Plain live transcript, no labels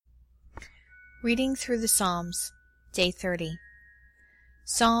Reading through the Psalms, Day 30.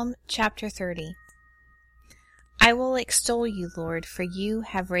 Psalm chapter 30. I will extol you, Lord, for you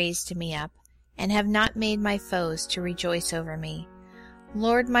have raised me up, and have not made my foes to rejoice over me.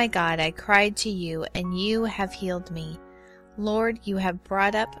 Lord my God, I cried to you, and you have healed me. Lord, you have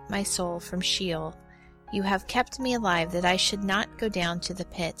brought up my soul from Sheol. You have kept me alive, that I should not go down to the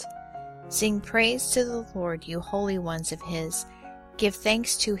pit. Sing praise to the Lord, you holy ones of his. Give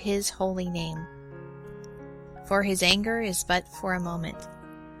thanks to his holy name. For his anger is but for a moment.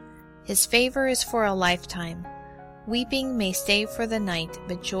 His favor is for a lifetime. Weeping may stay for the night,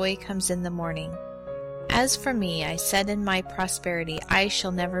 but joy comes in the morning. As for me, I said in my prosperity, I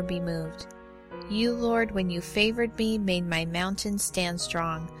shall never be moved. You, Lord, when you favored me, made my mountain stand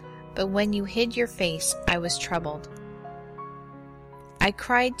strong. But when you hid your face, I was troubled. I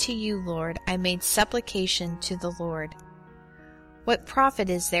cried to you, Lord. I made supplication to the Lord. What profit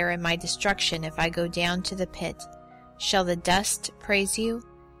is there in my destruction if I go down to the pit? Shall the dust praise you?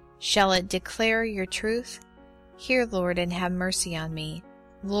 Shall it declare your truth? Hear, Lord, and have mercy on me.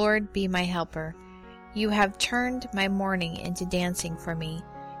 Lord, be my helper. You have turned my mourning into dancing for me.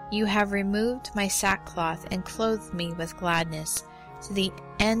 You have removed my sackcloth and clothed me with gladness, to the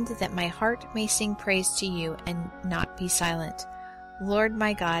end that my heart may sing praise to you and not be silent. Lord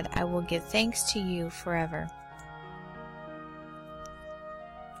my God, I will give thanks to you forever.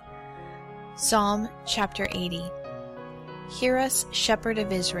 Psalm chapter 80. Hear us, shepherd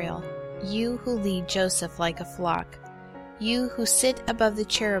of Israel, you who lead Joseph like a flock. You who sit above the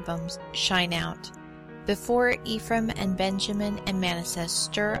cherubims, shine out. Before Ephraim and Benjamin and Manasseh,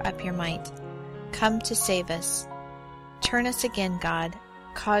 stir up your might. Come to save us. Turn us again, God.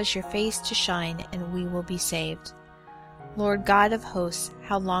 Cause your face to shine, and we will be saved. Lord God of hosts,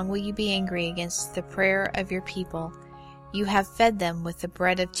 how long will you be angry against the prayer of your people? You have fed them with the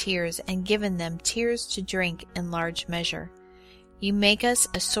bread of tears and given them tears to drink in large measure. You make us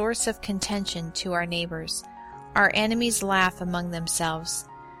a source of contention to our neighbors. Our enemies laugh among themselves.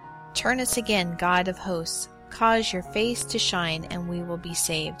 Turn us again, God of hosts. Cause your face to shine, and we will be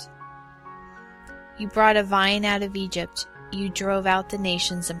saved. You brought a vine out of Egypt. You drove out the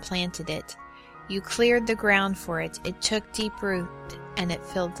nations and planted it. You cleared the ground for it. It took deep root, and it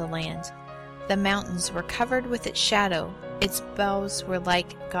filled the land. The mountains were covered with its shadow. Its boughs were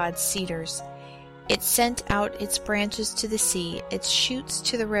like God's cedars. It sent out its branches to the sea, its shoots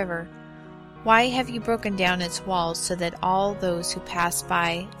to the river. Why have you broken down its walls so that all those who pass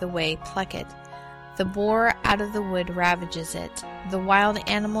by the way pluck it? The boar out of the wood ravages it. The wild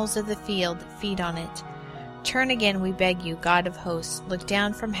animals of the field feed on it. Turn again, we beg you, God of hosts. Look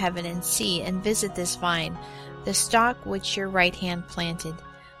down from heaven and see and visit this vine, the stalk which your right hand planted,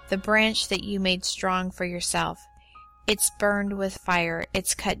 the branch that you made strong for yourself. It's burned with fire,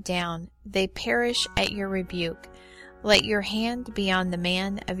 it's cut down. They perish at your rebuke. Let your hand be on the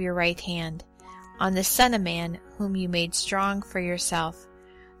man of your right hand, on the Son of Man whom you made strong for yourself.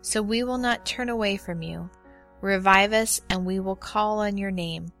 So we will not turn away from you. Revive us, and we will call on your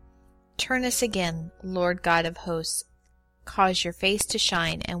name. Turn us again, Lord God of hosts. Cause your face to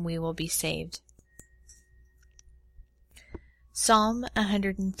shine, and we will be saved. Psalm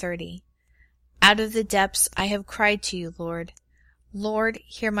 130. Out of the depths I have cried to you, Lord. Lord,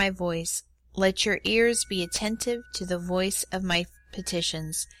 hear my voice. Let your ears be attentive to the voice of my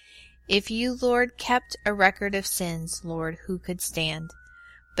petitions. If you, Lord, kept a record of sins, Lord, who could stand?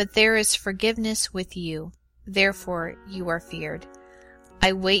 But there is forgiveness with you, therefore you are feared.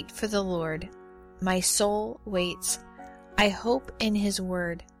 I wait for the Lord. My soul waits. I hope in his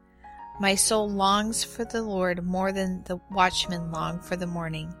word. My soul longs for the Lord more than the watchmen long for the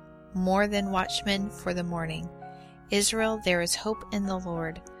morning. More than watchmen for the morning. Israel, there is hope in the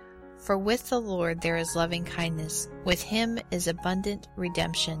Lord. For with the Lord there is loving kindness. With him is abundant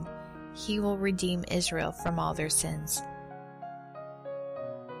redemption. He will redeem Israel from all their sins.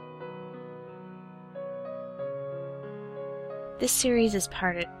 This series is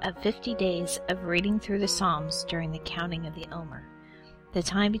part of 50 days of reading through the Psalms during the counting of the Omer, the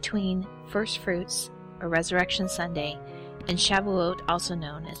time between First Fruits, or Resurrection Sunday, and Shavuot, also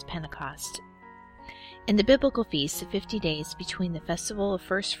known as Pentecost. In the biblical feast, the 50 days between the festival of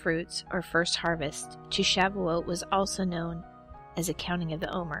First Fruits, or First Harvest, to Shavuot was also known as a counting of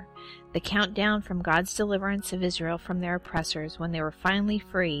the Omer, the countdown from God's deliverance of Israel from their oppressors when they were finally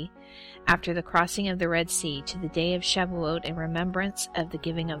free after the crossing of the Red Sea to the day of Shavuot in remembrance of the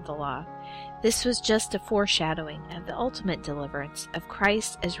giving of the law. This was just a foreshadowing of the ultimate deliverance of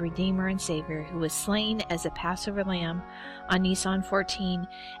Christ as Redeemer and Savior, who was slain as a Passover lamb on Nisan 14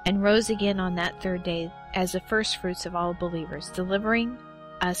 and rose again on that third day as the first fruits of all believers, delivering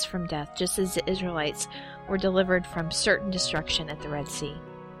us from death, just as the Israelites were delivered from certain destruction at the Red Sea.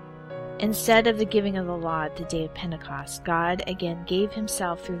 Instead of the giving of the law at the day of Pentecost, God again gave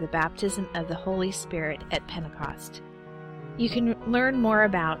himself through the baptism of the Holy Spirit at Pentecost. You can learn more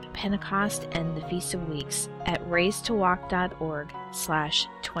about Pentecost and the Feast of Weeks at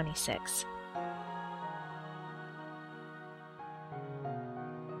raisetowalk.org/26.